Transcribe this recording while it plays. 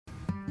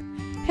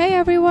Hey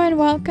everyone,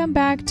 welcome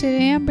back.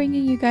 Today I'm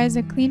bringing you guys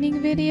a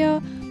cleaning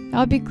video.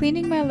 I'll be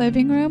cleaning my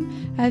living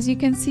room. As you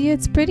can see,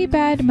 it's pretty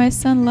bad. My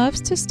son loves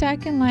to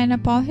stack and line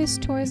up all his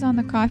toys on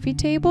the coffee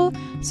table,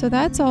 so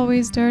that's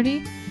always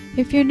dirty.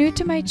 If you're new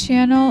to my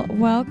channel,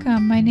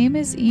 welcome. My name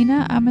is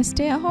Ina. I'm a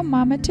stay-at-home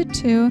mama to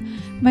two.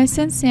 My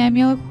son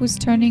Samuel, who's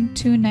turning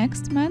 2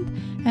 next month,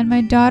 and my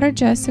daughter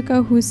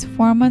Jessica, who's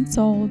 4 months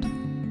old.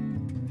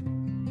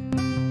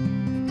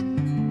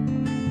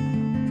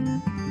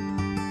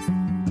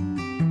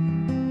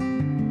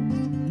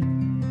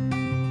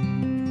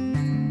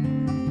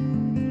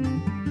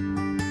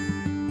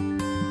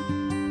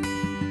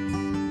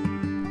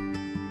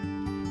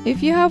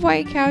 If you have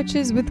white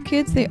couches with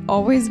kids, they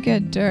always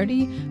get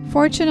dirty.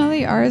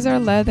 Fortunately, ours are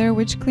leather,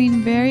 which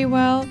clean very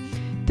well.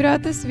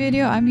 Throughout this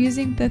video, I'm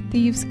using the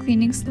Thieves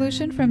Cleaning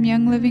Solution from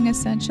Young Living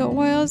Essential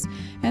Oils,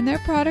 and their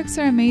products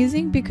are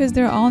amazing because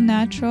they're all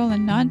natural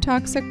and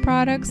non-toxic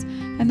products,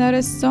 and that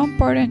is so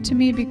important to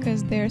me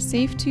because they're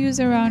safe to use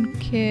around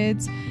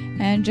kids,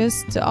 and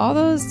just all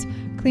those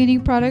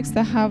cleaning products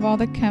that have all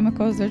the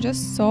chemicals, they're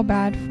just so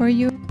bad for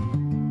you.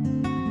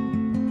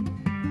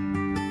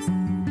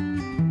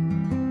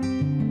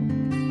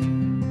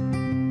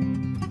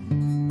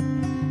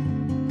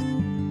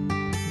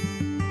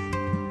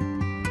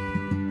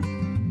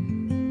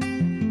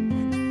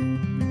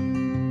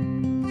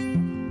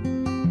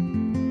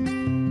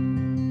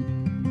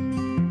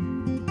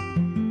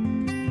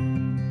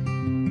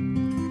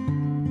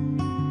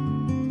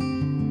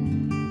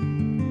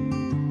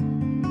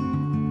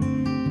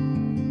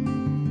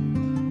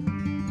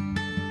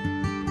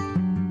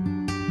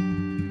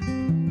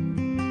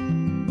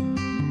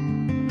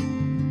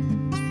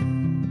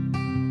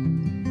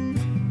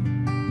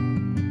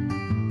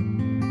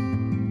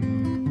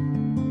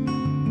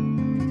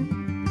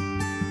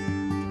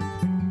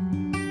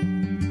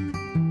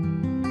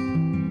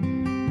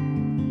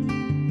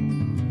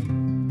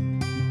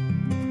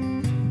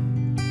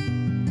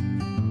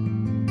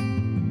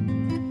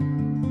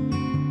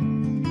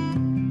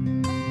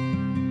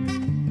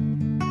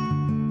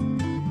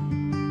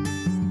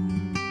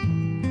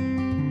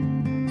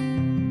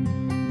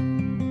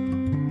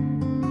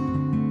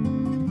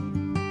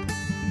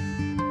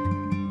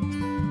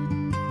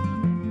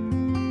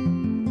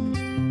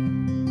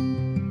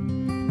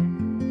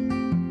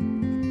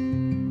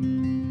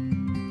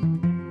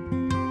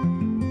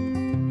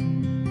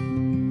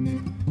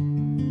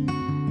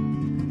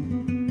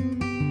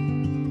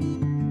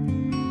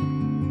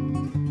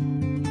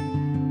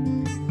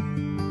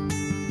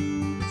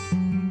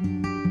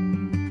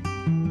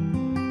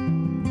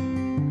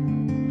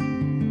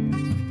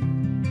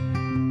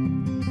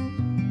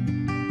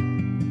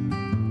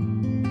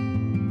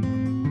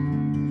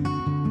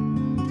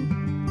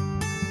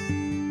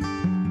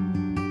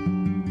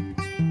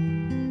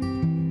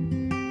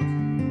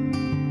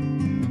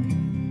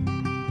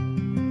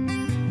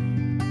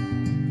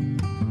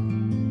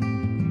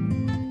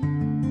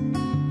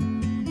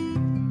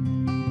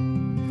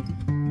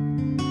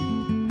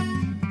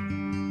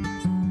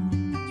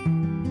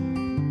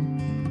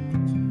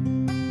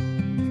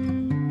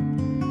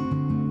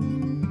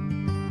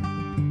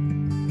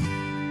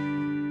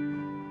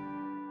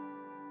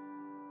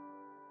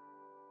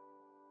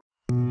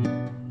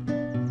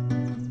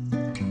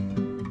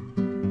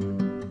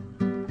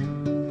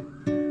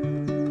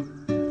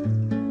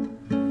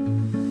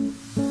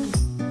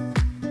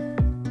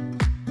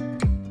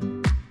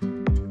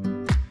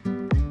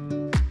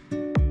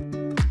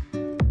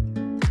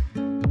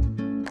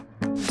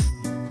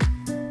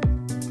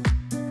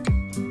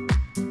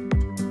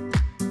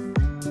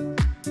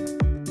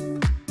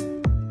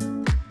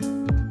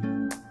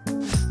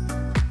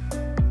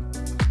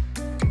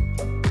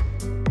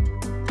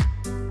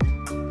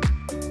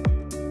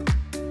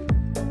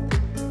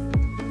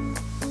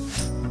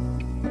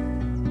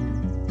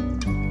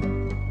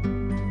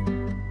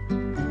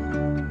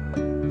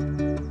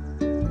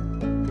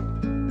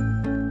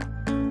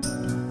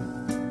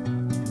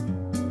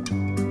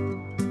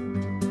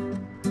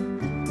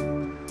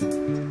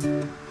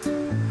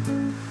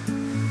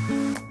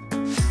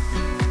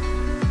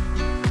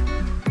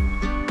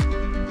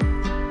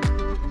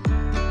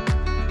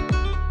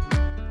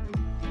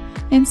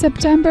 In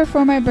September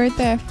for my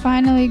birthday, I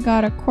finally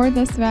got a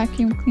cordless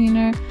vacuum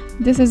cleaner.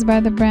 This is by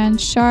the brand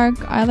Shark.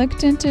 I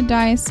looked into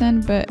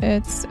Dyson, but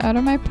it's out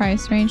of my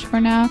price range for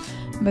now.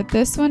 But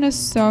this one is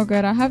so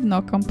good. I have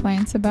no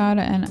complaints about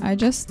it, and I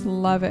just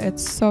love it.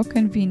 It's so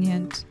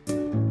convenient.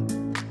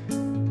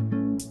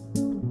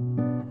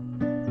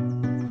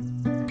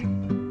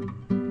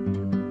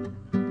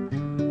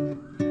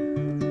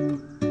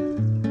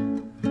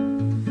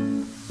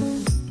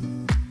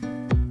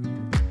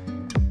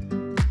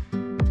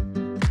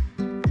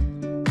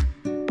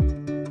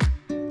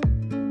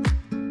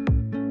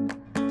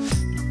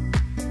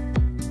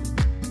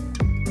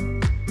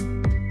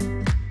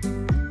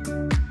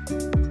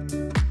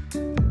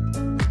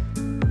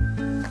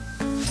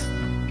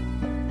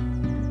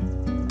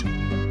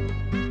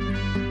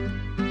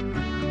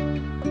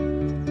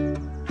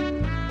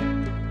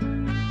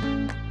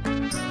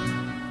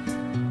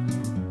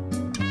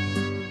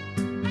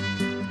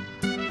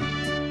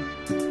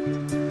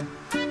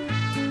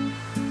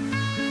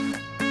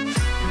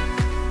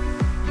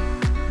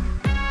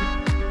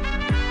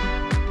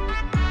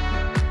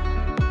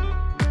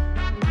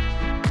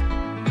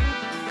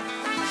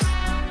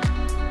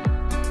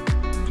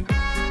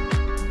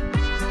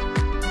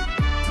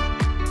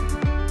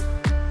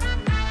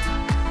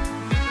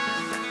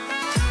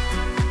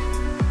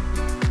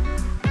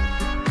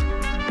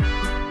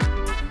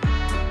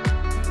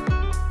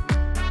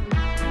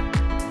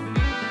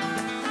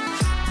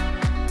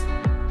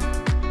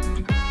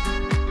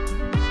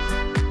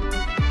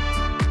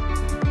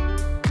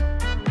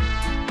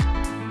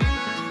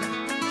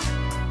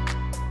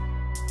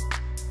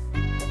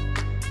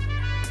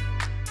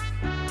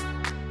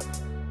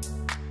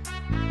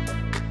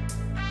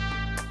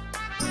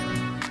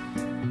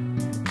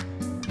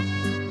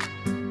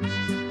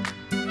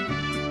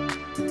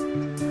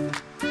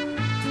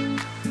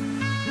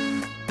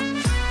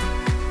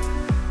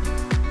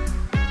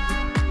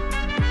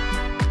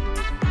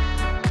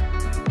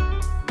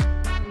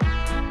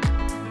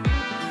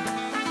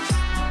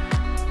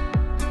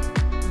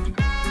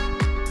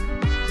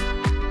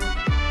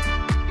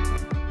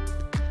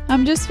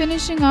 I'm just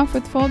finishing off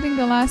with folding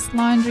the last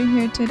laundry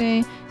here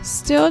today.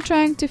 Still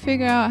trying to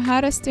figure out how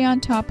to stay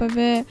on top of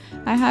it.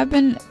 I have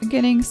been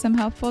getting some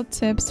helpful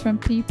tips from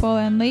people,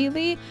 and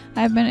lately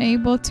I've been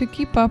able to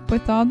keep up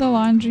with all the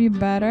laundry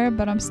better,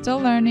 but I'm still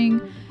learning.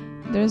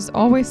 There's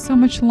always so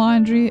much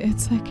laundry.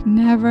 It's like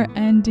never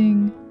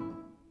ending.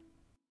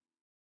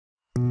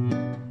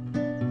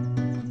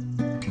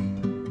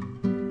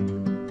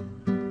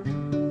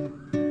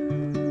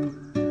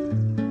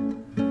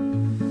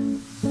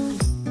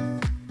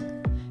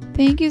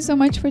 Thank you so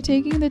much for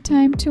taking the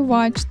time to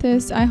watch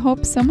this. I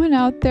hope someone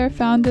out there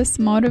found this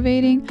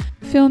motivating.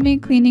 Filming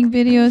cleaning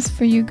videos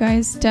for you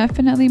guys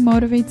definitely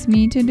motivates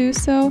me to do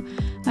so.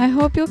 I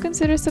hope you'll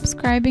consider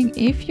subscribing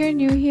if you're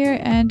new here,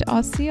 and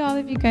I'll see all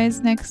of you guys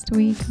next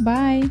week.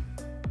 Bye!